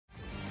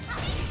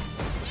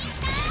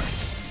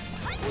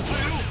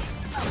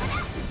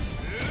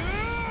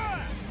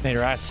Made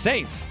her ass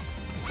safe.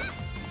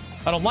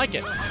 I don't like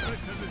it.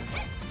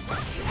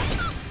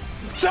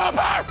 Super!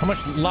 How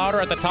much louder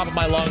at the top of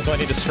my lungs do I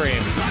need to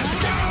scream?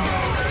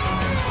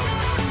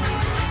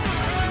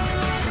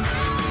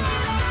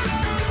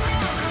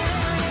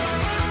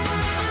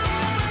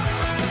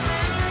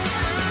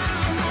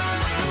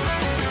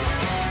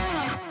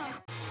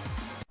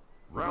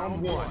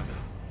 Round one.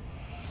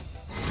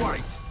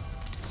 Fight!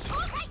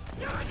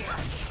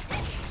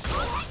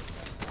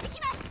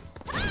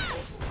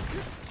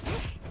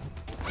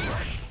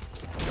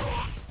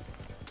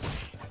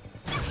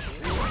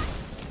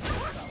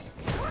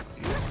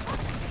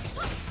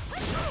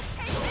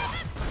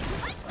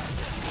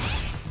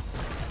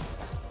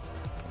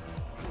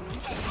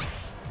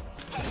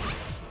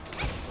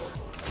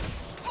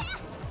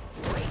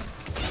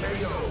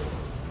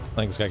 I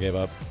think this guy gave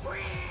up.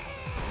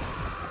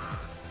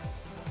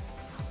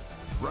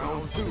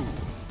 Round two.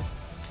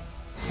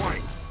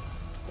 Fight!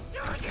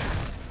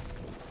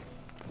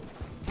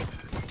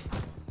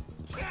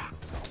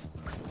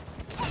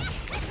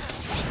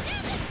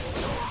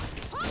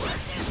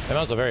 That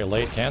was a very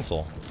late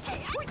cancel.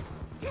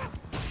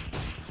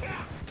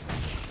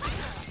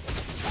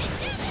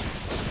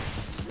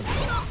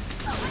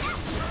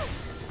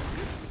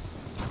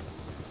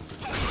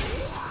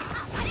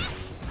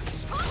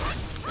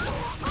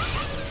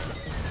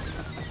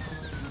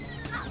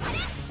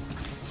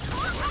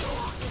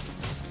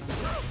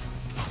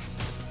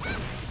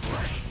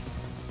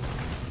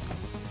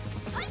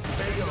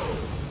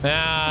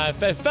 Nah,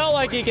 it felt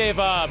like he gave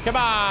up. Come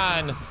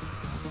on.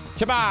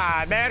 Come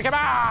on, man. Come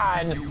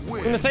on.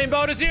 I'm in the same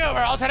boat as you.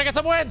 We're all trying to get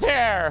some wins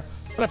here.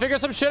 Gonna figure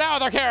some shit out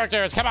with our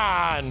characters. Come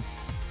on.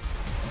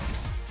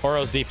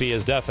 Oro's DP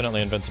is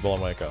definitely invincible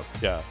in Wake Up.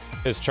 Yeah.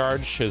 His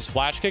charge, his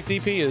flash kick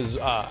DP is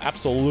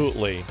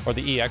absolutely, or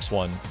the EX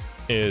one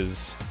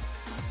is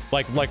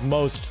like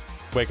most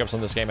Wake Ups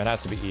in this game, it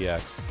has to be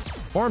EX.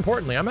 More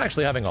importantly, I'm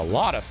actually having a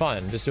lot of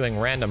fun just doing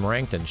random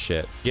ranked and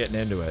shit, getting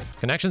into it.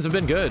 Connections have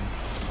been good.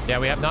 Yeah,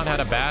 we have not had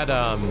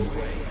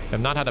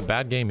a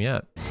bad game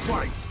yet.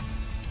 Fight!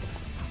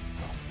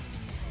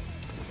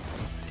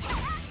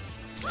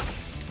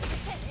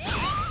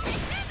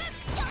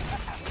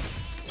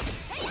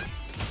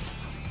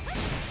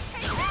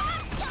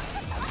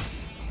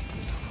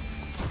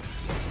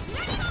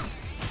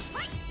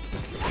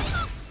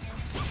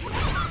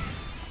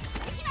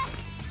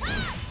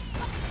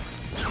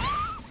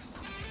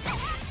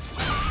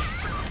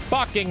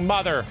 Fucking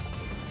mother.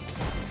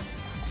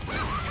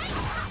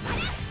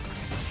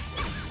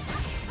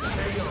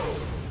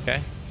 Okay.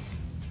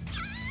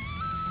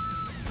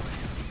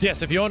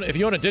 Yes, if you own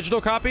a digital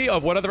copy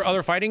of what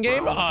other fighting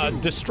game,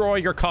 destroy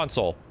your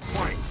console.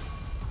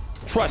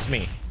 Trust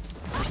me.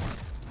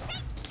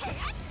 I'm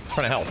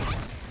trying to help.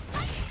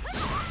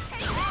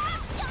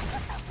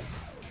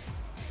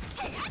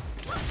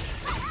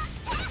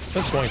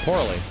 This is going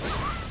poorly.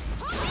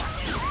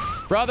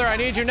 Brother, I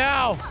need you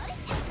now.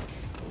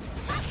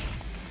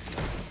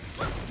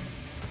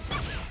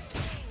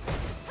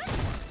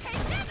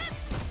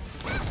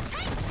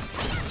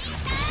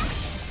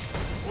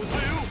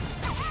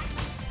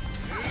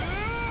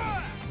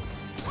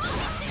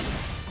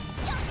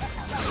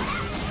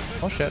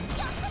 Oh shit.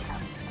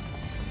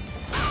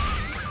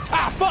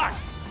 Ah, fuck!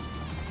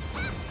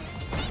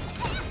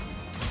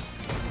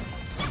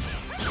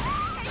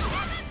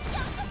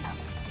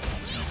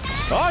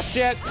 Oh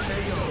shit!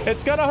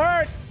 It's gonna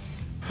hurt!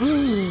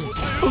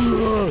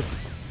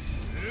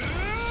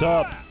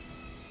 Sup?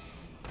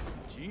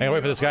 I gotta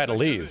wait for this guy to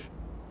leave.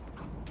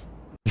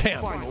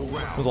 Damn,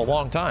 it was a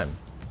long time.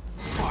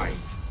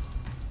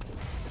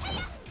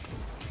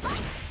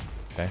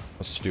 Okay,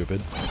 that's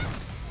stupid.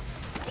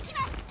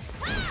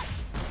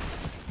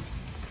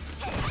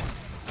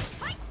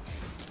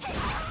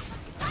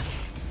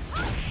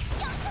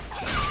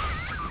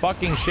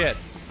 Fucking shit.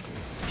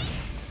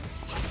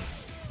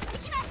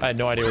 I had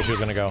no idea where she was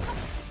gonna go.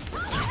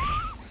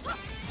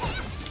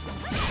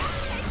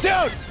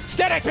 Dude!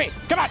 Static me!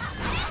 Come on!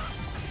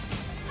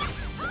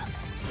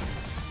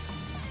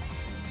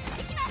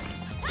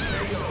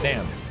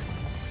 Damn.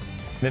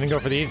 Didn't go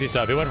for the easy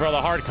stuff. He went for all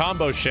the hard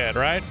combo shit,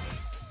 right?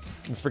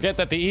 Forget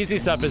that the easy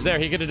stuff is there.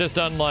 He could have just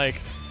done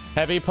like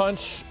heavy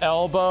punch,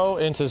 elbow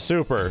into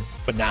super.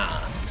 But nah.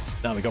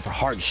 Now we go for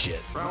hard shit.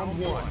 Round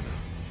one.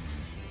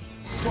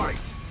 Fight!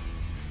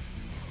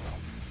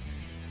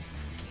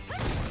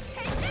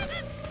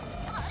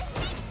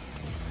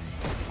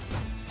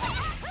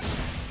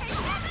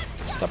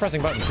 Stop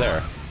pressing buttons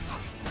there.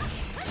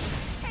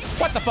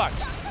 What the fuck?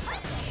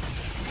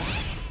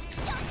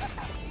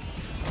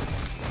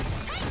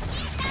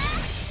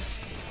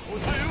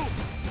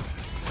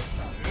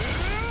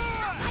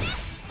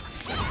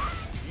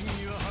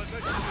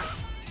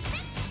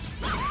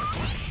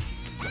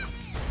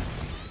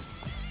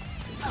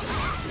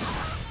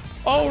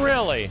 Oh,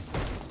 really?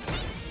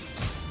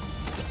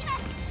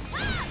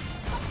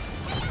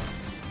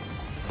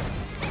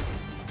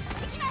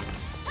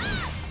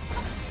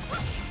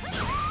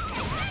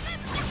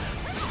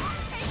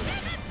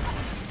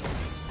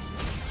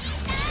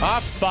 Ah,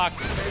 fuck.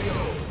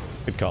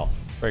 Good call.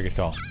 Very good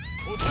call.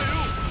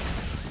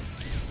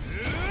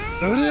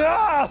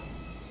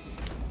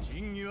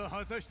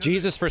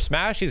 Jesus for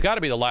Smash? He's got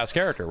to be the last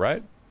character,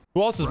 right?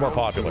 Who else is more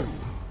popular?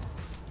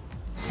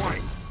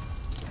 Fight.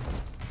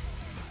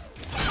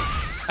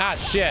 Ah,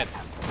 shit.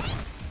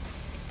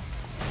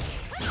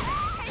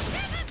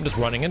 I'm just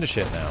running into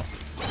shit now.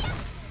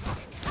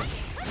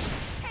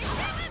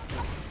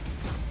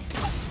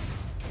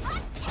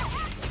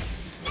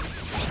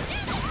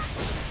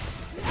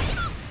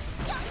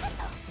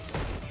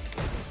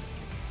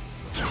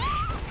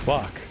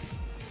 Fuck.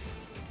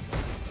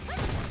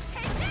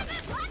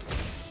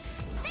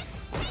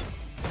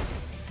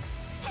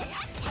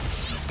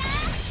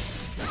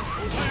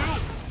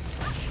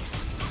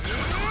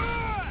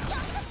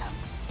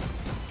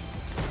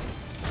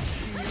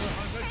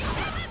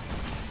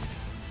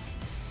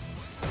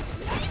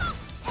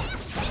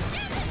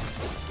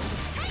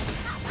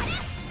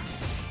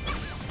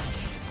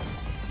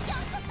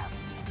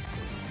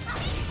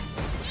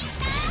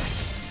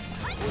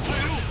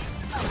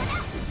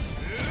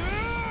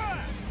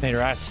 Made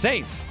her ass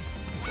safe.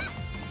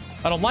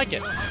 I don't like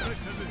it.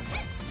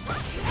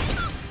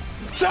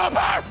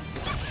 Super!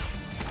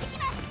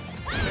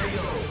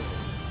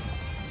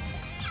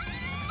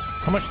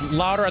 How much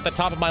louder at the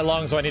top of my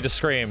lungs do I need to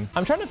scream?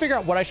 I'm trying to figure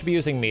out what I should be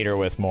using meter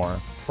with more,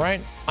 right?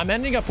 I'm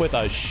ending up with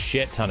a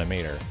shit ton of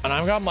meter. And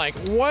I'm like,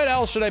 what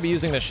else should I be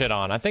using this shit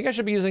on? I think I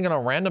should be using it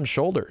on random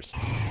shoulders.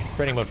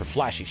 Training mode for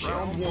flashy shit.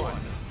 Round one.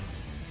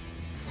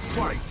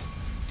 Fight.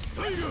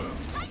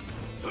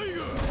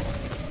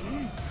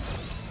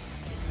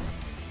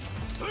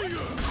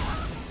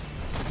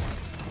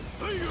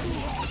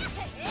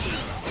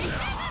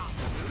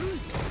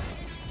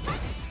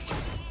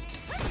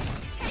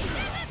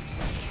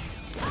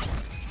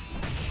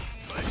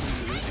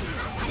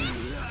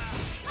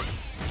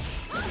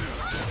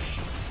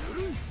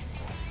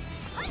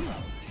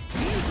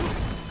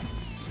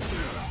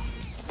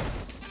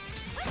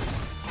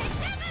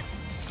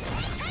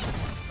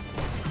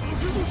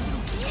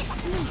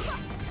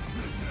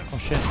 Oh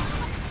shit.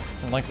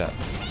 I don't like that.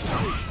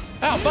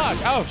 Oh fuck!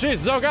 Oh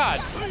Jesus! Oh god!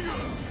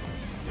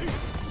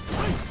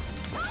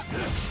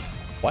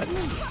 What?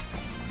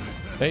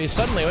 He's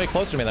suddenly way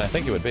closer to me than I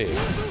think he would be.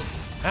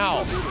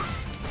 Ow!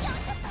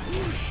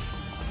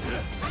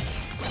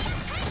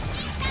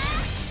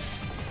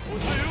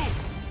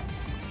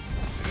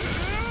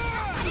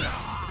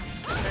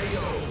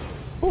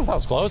 Ooh, that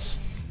was close.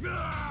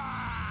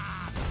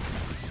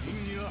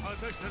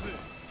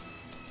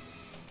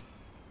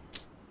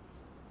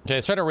 Okay,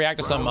 let's try to react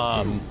to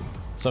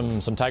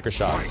some Tiger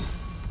shots.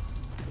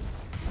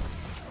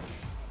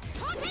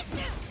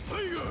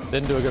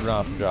 Didn't do a good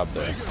enough job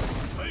there.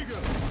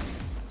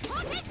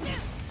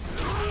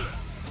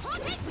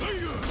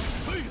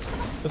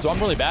 So I'm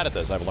really bad at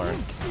this, I've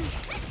learned.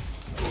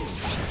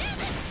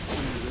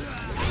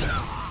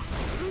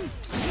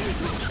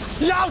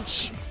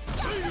 Ouch!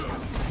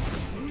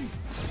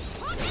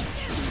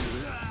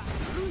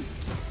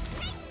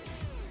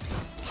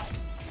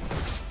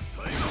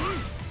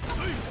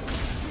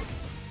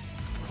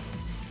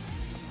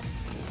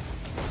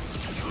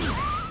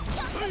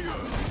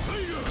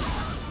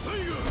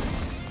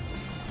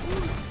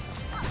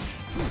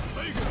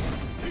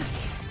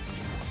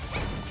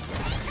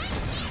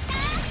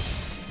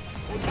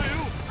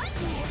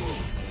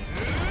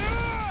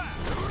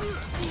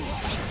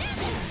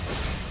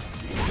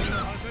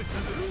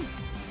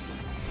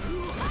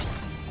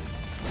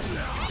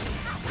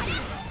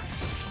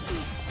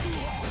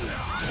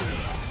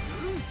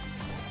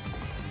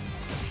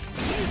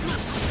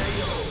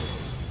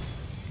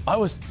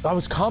 I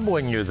was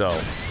comboing you though,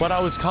 but I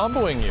was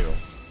comboing you,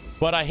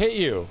 but I hit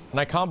you and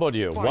I comboed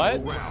you.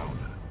 What?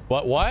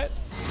 What?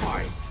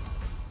 Fight.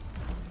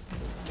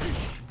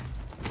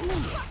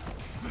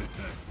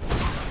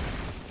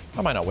 How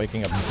am I not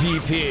waking up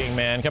DPing,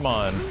 man? Come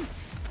on.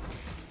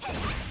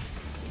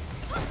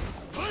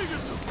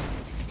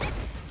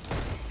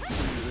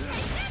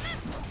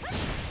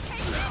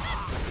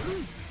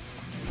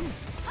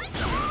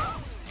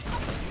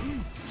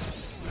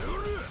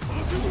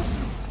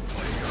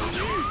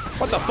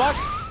 What the fuck?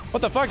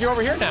 What the fuck? You're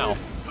over here now.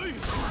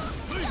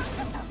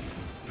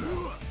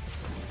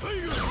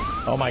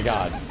 Oh my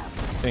god.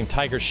 Getting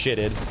tiger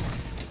shitted.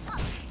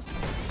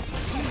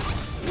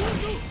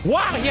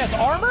 Wow, he has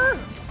armor?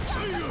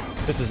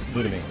 This is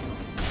new to me.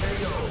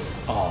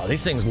 Oh,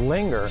 these things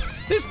linger.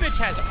 This bitch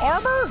has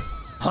armor?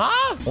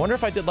 Huh? I wonder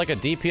if I did like a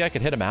DP, I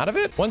could hit him out of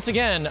it? Once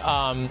again,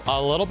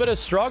 a little bit of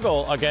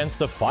struggle against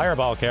the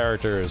fireball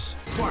characters.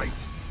 Fight.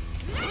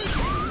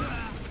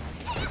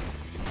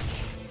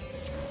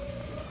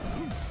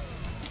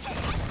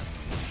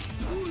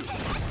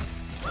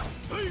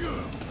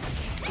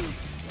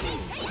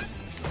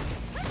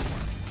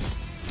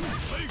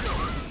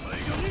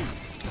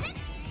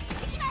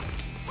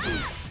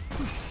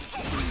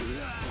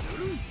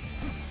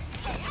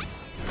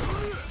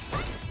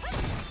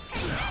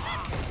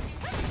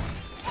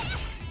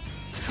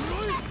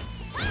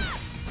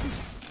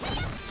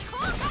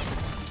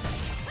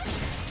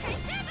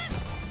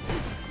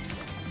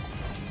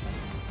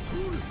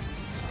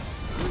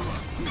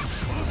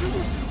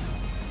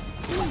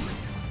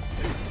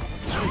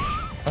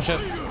 Oh shit.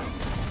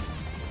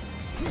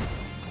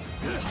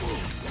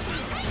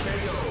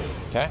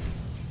 Okay.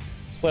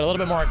 Let's play a little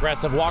bit more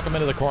aggressive. Walk him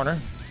into the corner.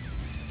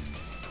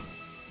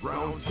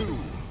 Round 2.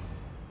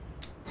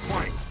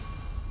 Fight.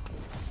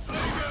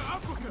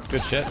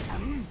 Good shit.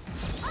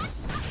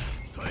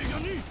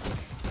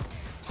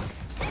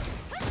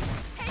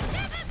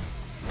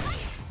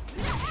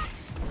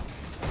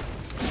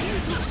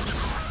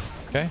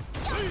 Okay.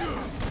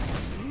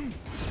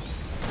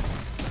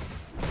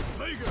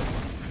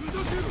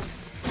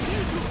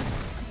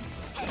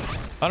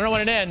 I don't know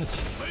when it ends.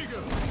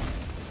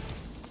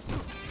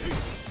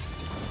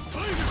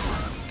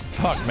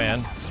 Fuck,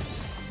 man.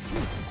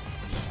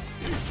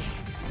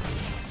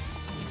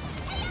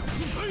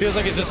 Feels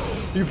like it's just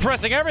you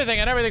pressing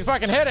everything and everything's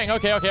fucking hitting.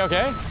 Okay, okay,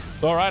 okay.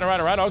 All right, all right,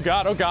 all right. Oh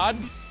god, oh god.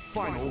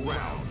 Final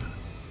round.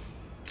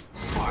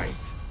 Fight.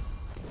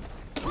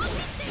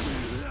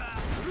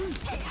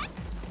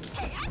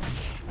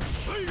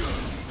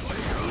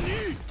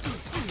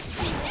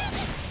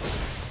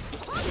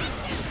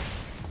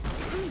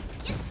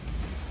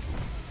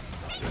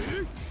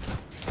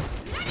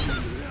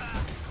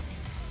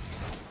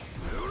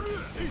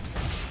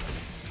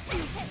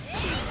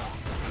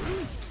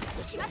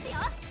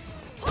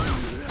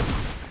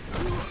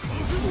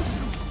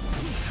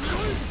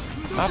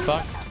 Ah,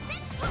 fuck.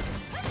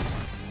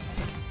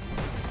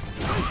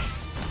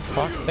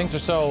 Fuck, things are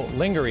so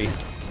lingery.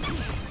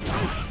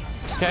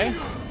 Okay.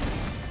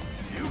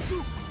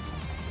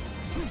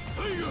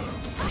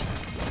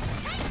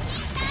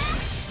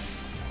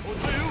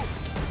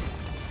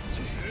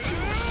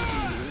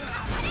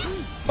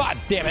 God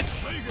damn it.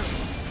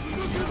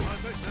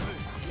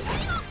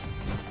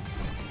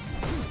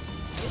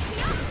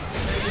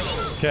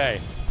 Okay.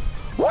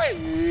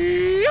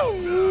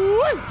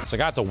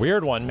 Sagat's a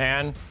weird one,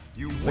 man.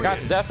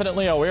 Sagat's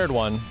definitely a weird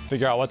one.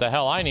 Figure out what the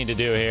hell I need to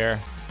do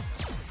here.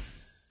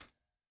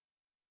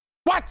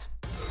 What?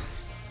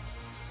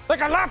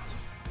 Like I left.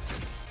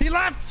 He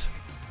left.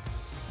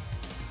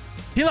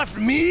 He left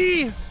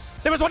me. It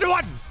was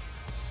 1-1.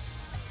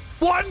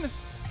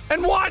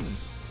 1-1.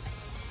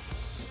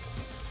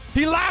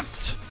 He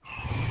left.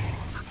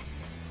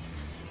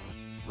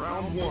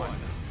 Round 1.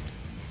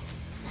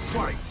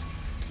 Fight.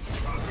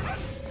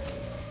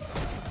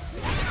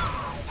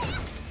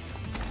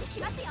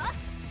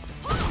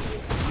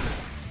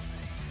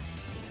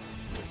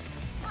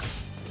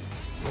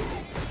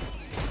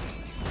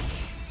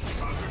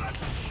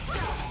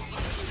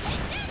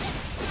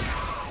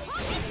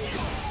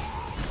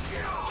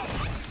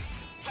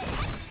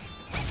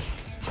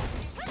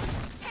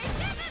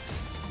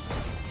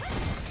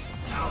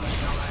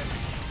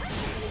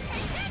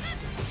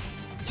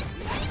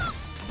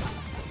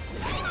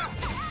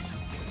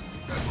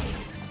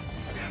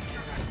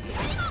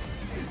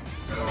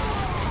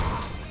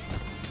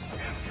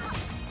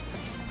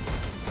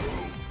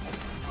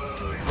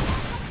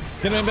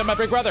 Gonna invent my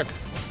big brother.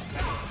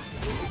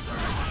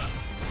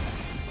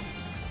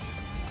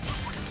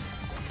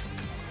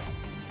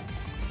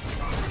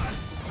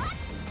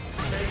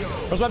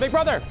 Where's my big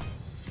brother?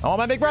 I want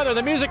my big brother.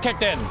 The music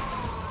kicked in.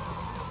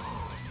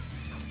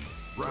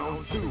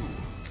 Round 2.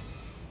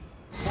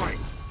 Fight.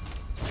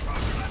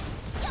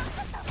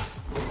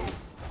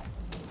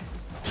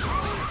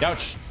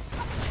 Ouch.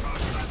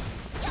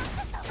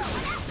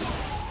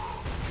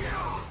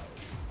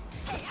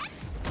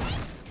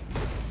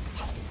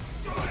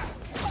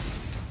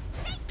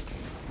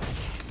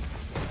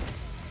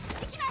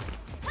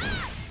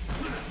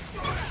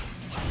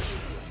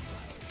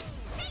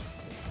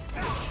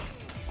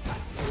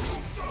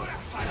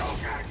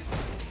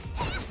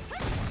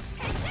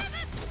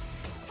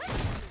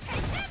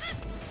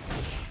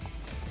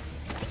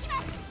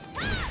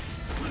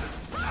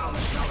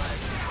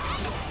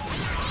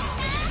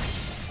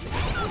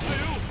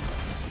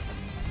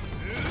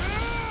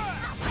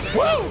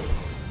 Woo!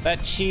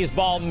 That cheese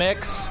ball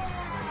mix.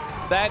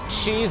 That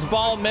cheese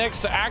ball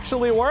mix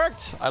actually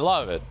worked. I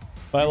love it.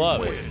 I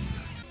love it.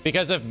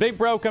 Because if Big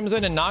Bro comes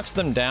in and knocks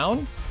them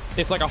down,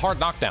 it's like a hard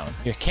knockdown.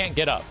 You can't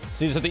get up.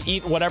 So you just have to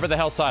eat whatever the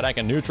hell side. I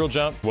can neutral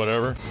jump,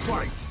 whatever.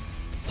 Fight.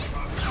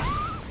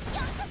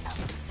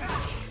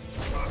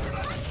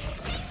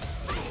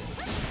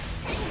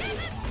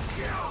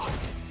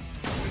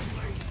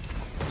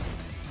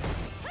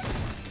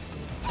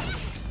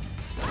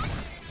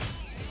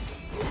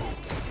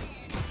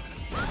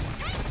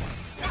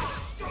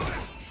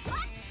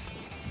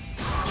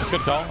 Good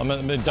call. I'm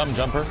a dumb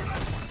jumper.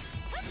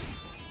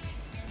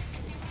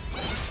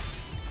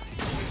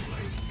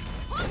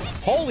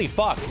 Holy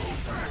fuck.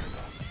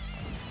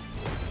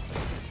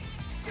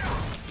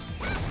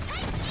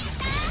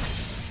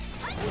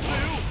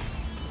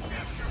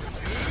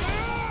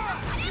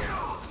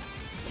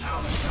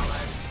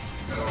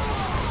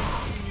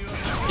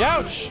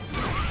 Ouch.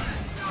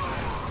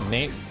 This is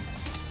neat.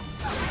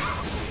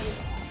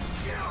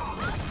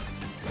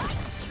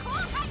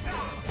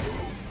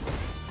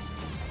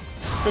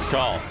 Good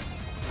call.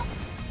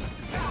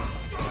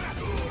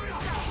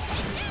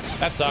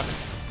 That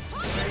sucks.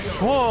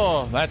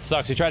 Whoa, that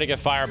sucks. He tried to get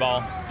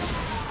fireball.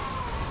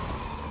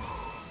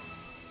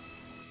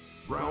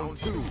 Round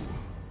 2.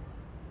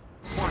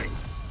 Fight.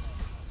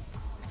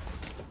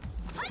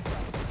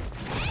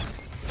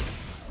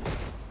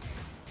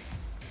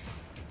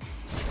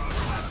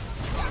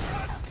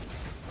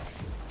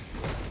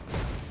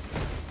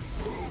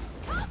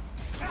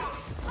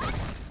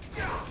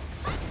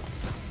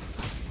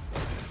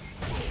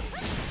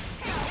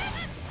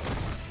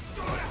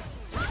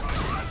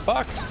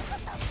 Fuck.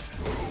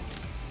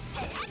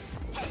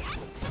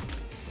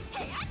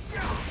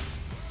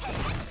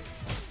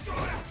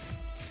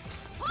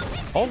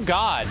 Oh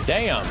god,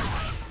 damn.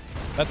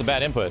 That's a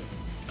bad input.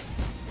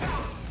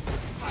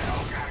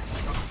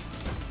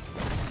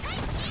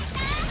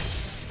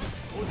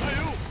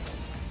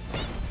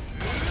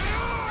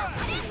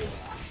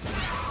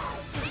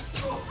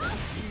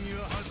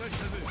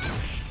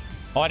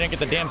 Oh, I didn't get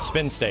the damn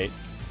spin state.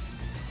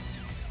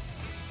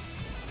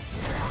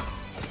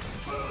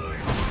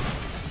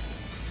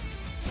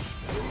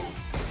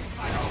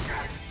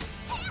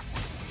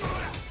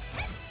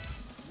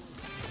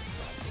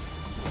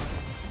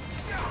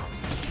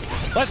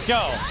 Let's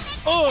go.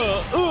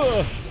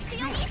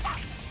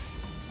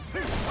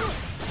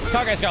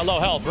 Kage's got low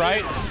health,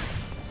 right?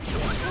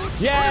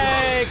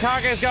 Yay!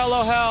 Kage's got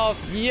low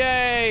health.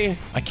 Yay!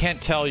 I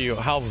can't tell you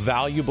how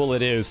valuable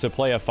it is to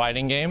play a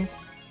fighting game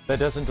that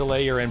doesn't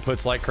delay your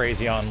inputs like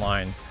crazy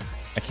online.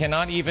 I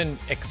cannot even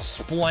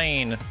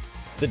explain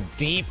the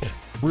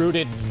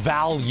deep-rooted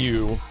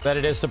value that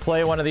it is to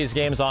play one of these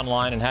games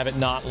online and have it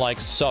not, like,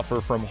 suffer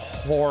from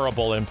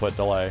horrible input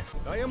delay.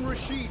 I am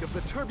Rashid of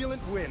the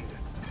Turbulent Wind.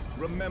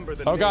 Remember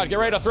the Oh god, get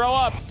ready to throw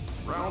up!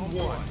 Round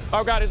 1.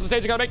 Oh god, it's the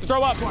stage you gotta make to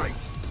throw up! Fight.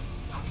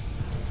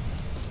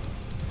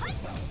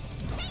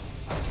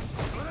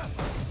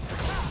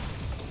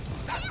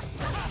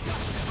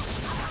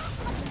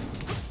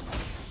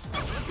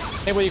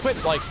 Hey, will you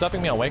quit, like,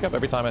 stuffing me on wake up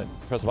every time I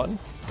press a button?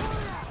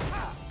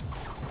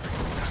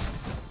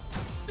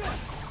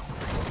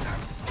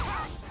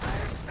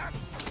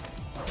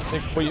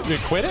 Will you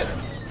quit it?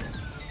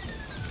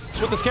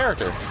 What's with this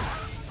character?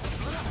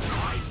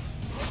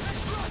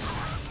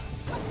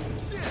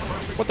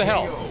 What the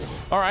hell?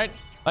 All right,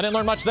 I didn't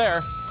learn much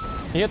there.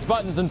 He hits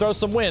buttons and throws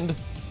some wind.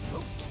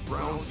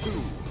 Round 2.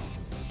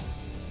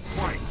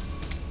 Fight.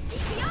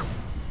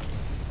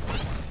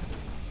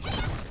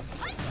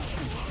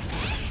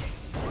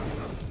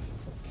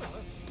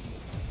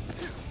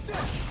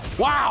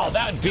 Wow,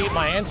 that beat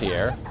my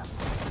anti-air.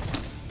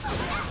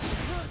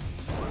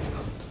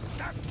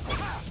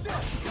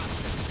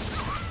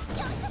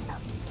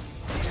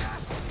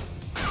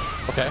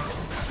 Okay.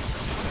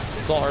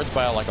 This all hurts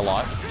by like a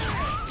lot.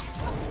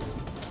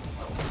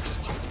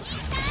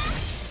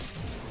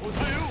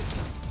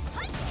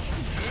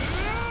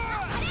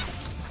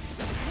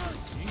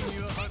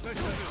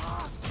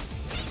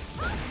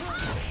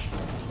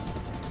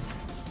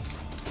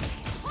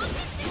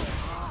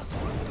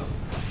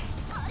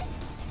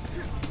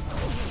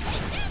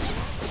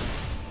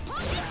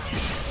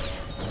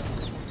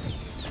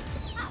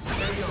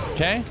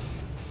 Okay.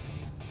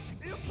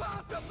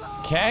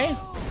 Okay.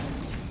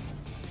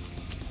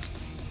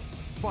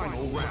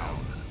 Final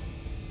round.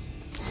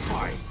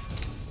 Fight.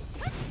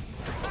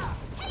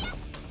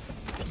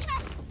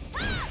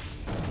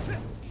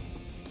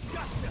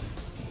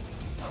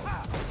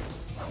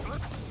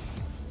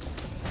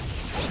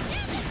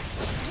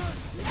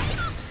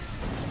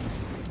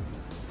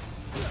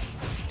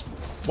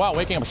 Wow,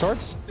 waking up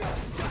shorts?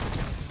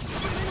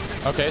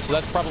 Okay, so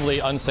that's probably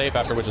unsafe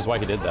after, which is why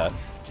he did that.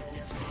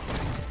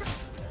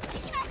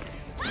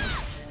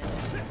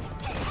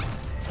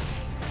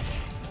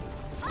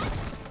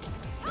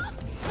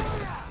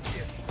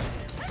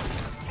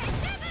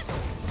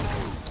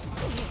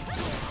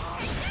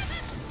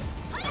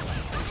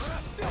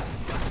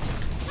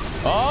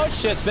 Oh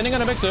shit, spinning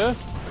on a mixer.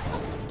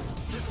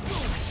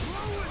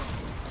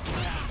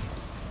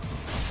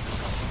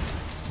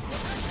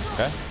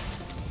 Okay.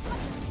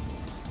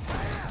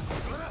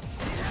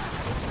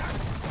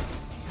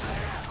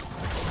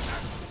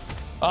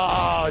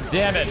 Oh,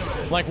 damn it.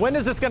 Like, when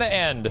is this gonna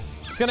end?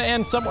 It's gonna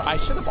end somewhere. I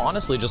should have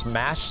honestly just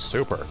mashed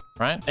super,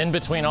 right? In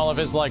between all of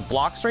his, like,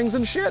 block strings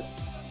and shit.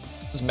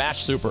 Just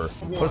mash super.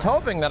 I was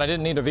hoping that I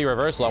didn't need a V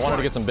reversal. I wanted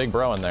to get some big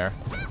bro in there.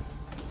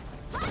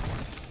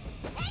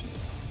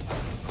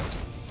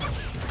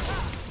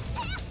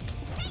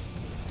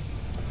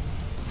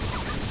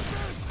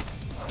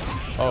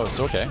 Oh,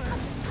 it's okay.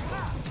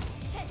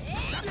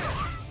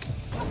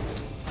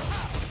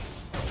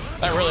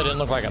 That really didn't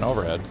look like an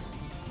overhead.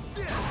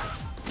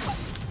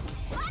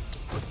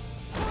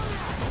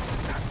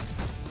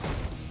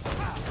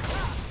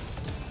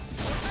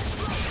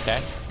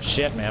 Okay.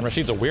 Shit, man.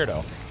 Rashid's a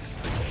weirdo.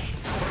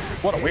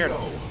 What a weirdo.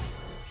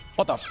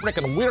 What the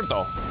frickin'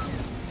 weirdo.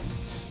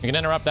 You can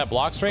interrupt that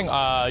block string.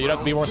 You'd have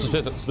to be more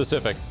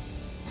specific.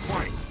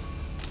 Fight.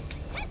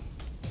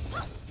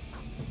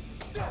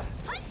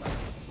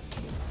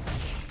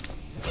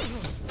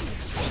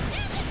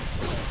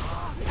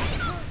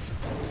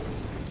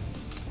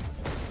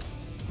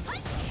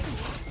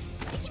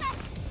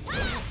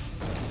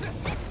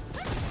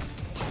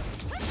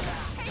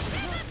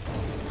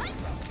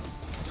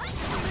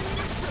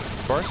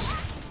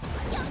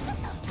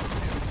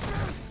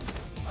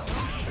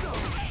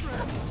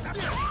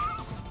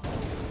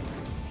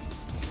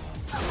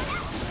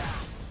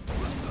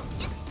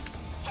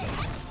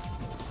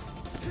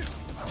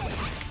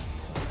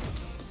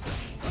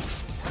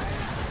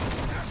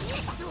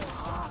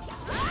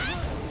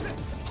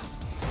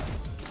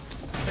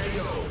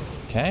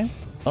 Okay.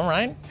 All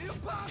right.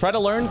 Try to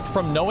learn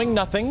from knowing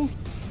nothing.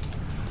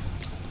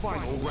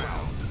 Final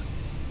round.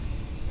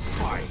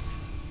 Fight.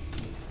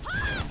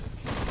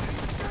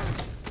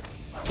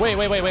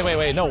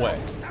 Wait. No way.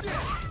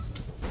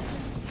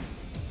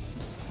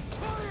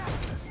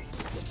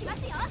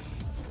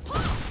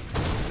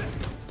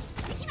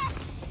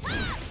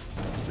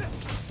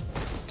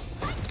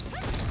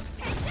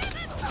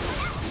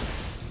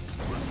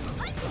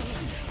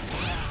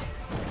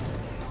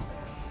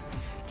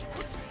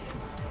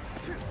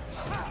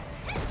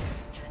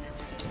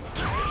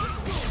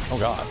 Oh,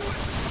 God.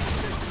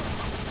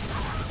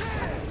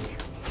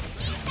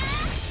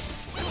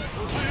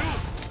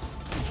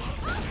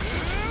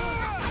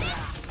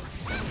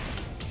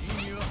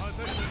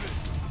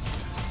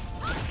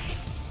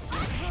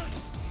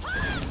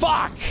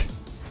 Fuck!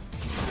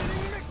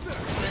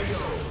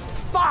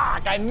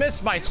 Fuck! I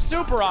missed my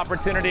super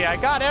opportunity. I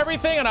got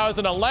everything and I was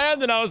gonna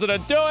land and I was gonna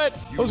do it.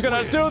 I was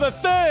gonna do the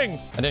thing.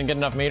 I didn't get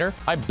enough meter.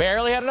 I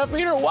barely had enough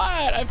meter.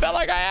 What? I felt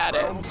like I had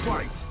it. Round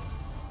fight.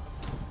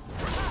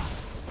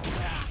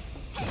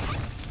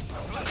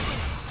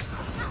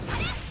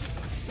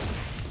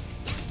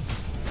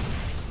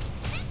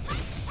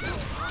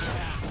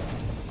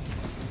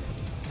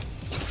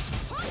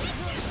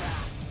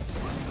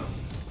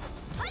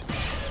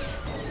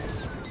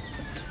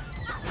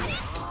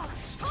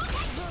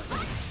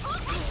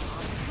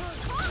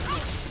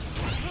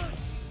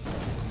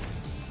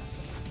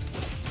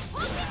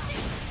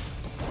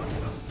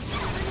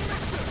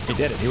 He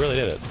did it. He really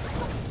did it.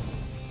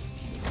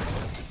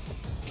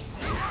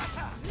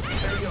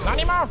 Not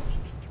anymore.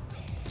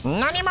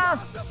 Not anymore.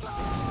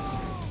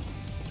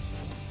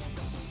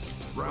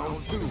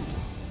 Round 2.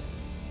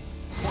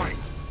 Fight.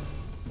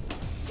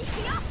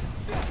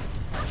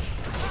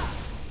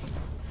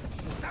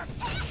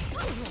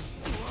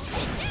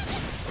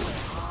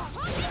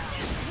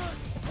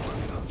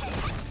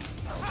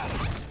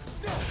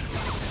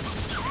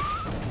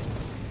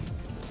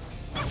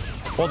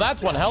 Well,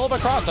 that's one hell of a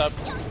cross-up.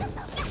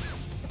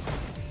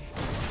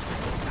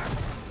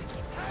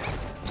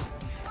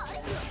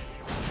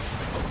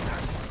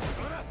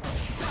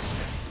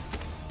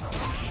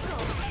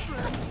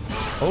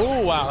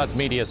 Oh, wow, that's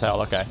meaty as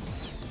hell. Okay. I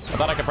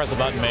thought I could press a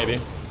button, maybe.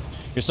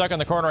 You're stuck in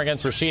the corner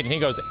against Rashid, and he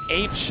goes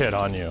ape shit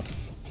on you.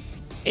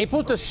 Ape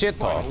puta shit.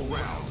 Final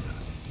round.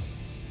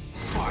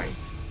 Fight.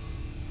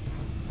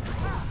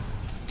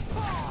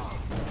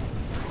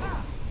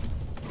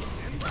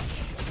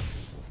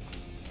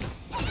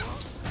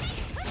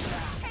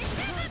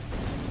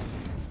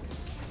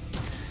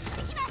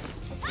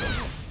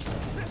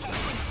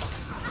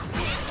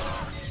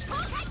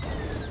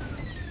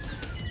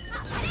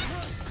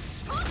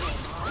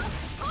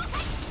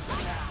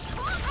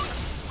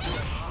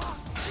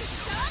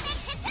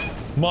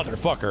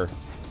 Motherfucker.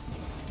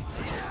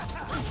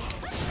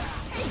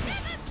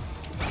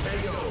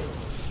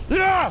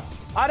 Yeah!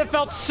 I'd have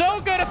felt so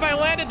good if I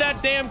landed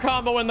that damn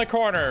combo in the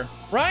corner,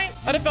 right?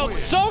 I'd have felt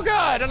so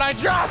good, and I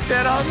dropped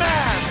it. Oh,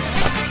 man.